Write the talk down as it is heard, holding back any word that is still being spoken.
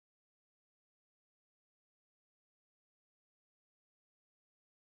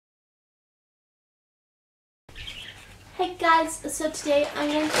Hey guys, so today I'm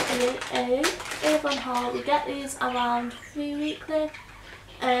going to do a Avon haul. We get these around 3 weekly.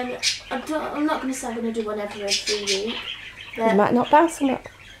 I'm not going to say I'm going to do one every 3 weeks. You might not buy some. Yeah,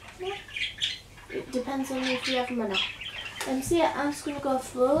 it depends on if you have them or not. So yeah, I'm just going to go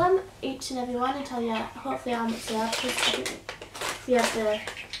through them, each and every one, and tell you hopefully how much they are, because I think we have the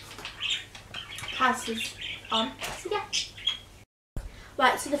prices on. So yeah.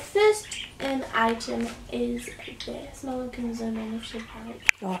 Right, so the first item is this. No one can zoom in if she'd like.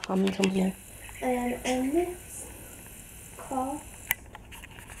 Oh, I'm coming in. And this costs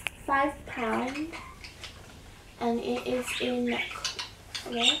 £5, and it is in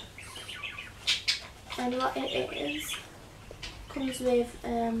colour. And what it is comes with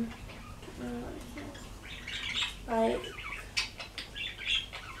like, I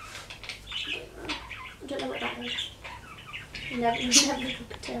don't know what that is. Never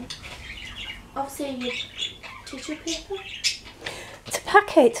looked at him. Obviously, your tissue paper. It's a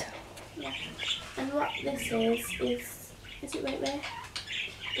packet. Yeah. And what this is it right there?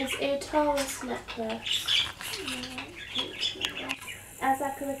 It's a Taurus necklace. It has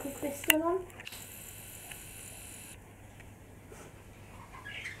like a little crystal on.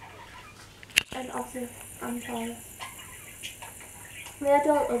 And also, I'm Taurus. We had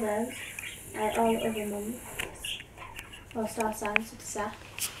all others, like all other months. Or star signs to say,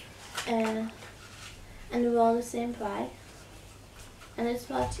 and they were all the same price, and this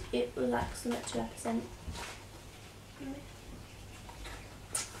part it was like something to represent.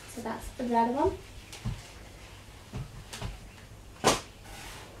 So that's the other one.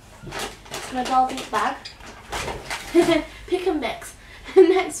 It's my Dolby bag. Pick and mix. The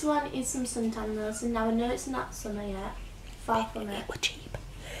next one is some suntan lotion. And now I know it's not summer yet, far from it. It was cheap.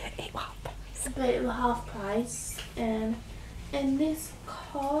 It was. But it was half price, and this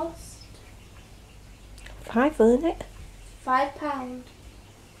cost £5, wasn't it? £5,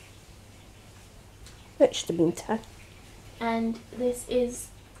 It should have been 10. and this is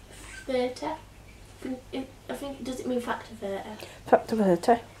 30. I think does it mean factor 30? Factor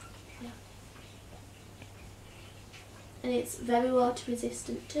 30. Yeah. And it's very water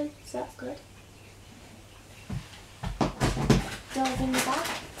resistant too, so that's good. Delve in the back.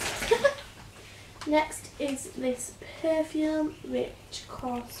 Next is this perfume, which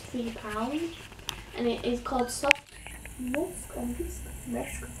costs £3, and it is called Soft Musk or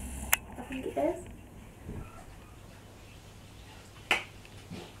Musk, I think it is.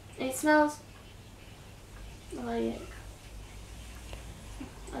 It smells like,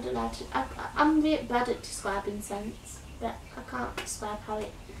 I don't know, I'm a bit bad at describing scents, but I can't describe how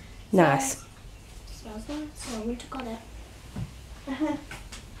it Nice. smells nice, so I wouldn't have got it.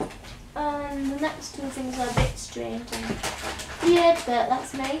 And the next two things are a bit strange and weird, but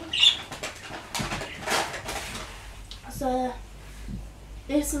that's me. So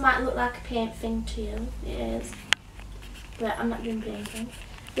this might look like a paint thing to you, it is, but I'm not doing painting.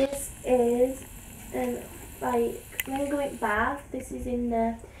 This is like when you go in bath, this is in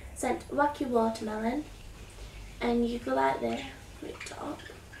the scent Wacky Watermelon, and you go like this with the top,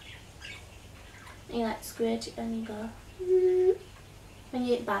 and you like squirt it and you go when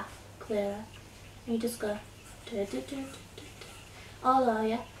you get bath. Clearer, and you just go all over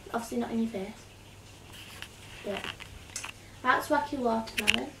you, obviously not in your face, but that's Wacky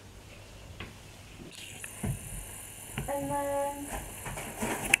Watermelon. And then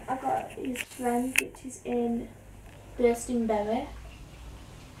I got his friend, which is in Bursting Berry,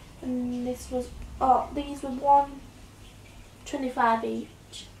 and this was, these were £1.25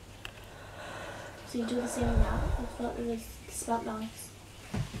 each, so you do the same with that. I thought it smelled nice.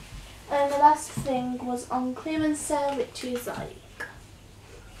 And the last thing was on clearance sale, which is like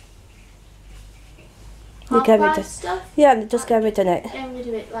half price stuff. Yeah, and just get rid of it. Getting rid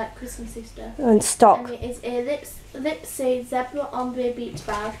of it like Christmassy stuff. And stock. And it is a Lipsy Zebra Ombre Beach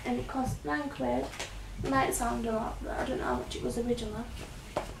bag, and it cost £9. It might sound a lot, but I don't know how much it was originally.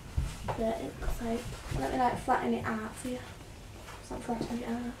 But it looks like, let me like flatten it out for you. It's not flattening it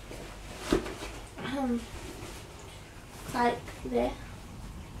out. It's like this.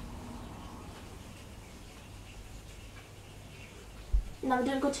 Now we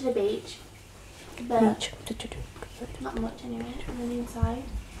don't go to the beach, but not much anyway, and then inside.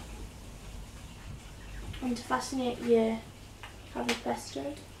 And to fasten it you have a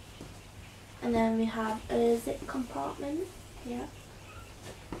vested, and then we have a zip compartment here.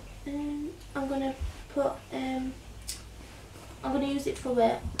 And I'm gonna put I'm gonna use it for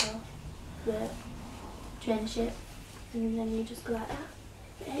work traineeship, and then you just go like that.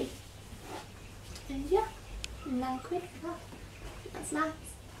 Hey. And yeah, £9 for that. That's nice.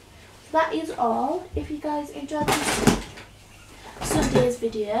 So that is all. If you guys enjoyed this Sunday's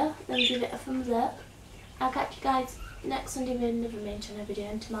video, then give it a thumbs up. I'll catch you guys next Sunday with another main channel video,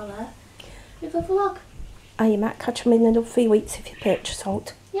 and tomorrow with a vlog. You might catch them in another 3 weeks if you purchase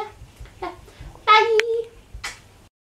salt.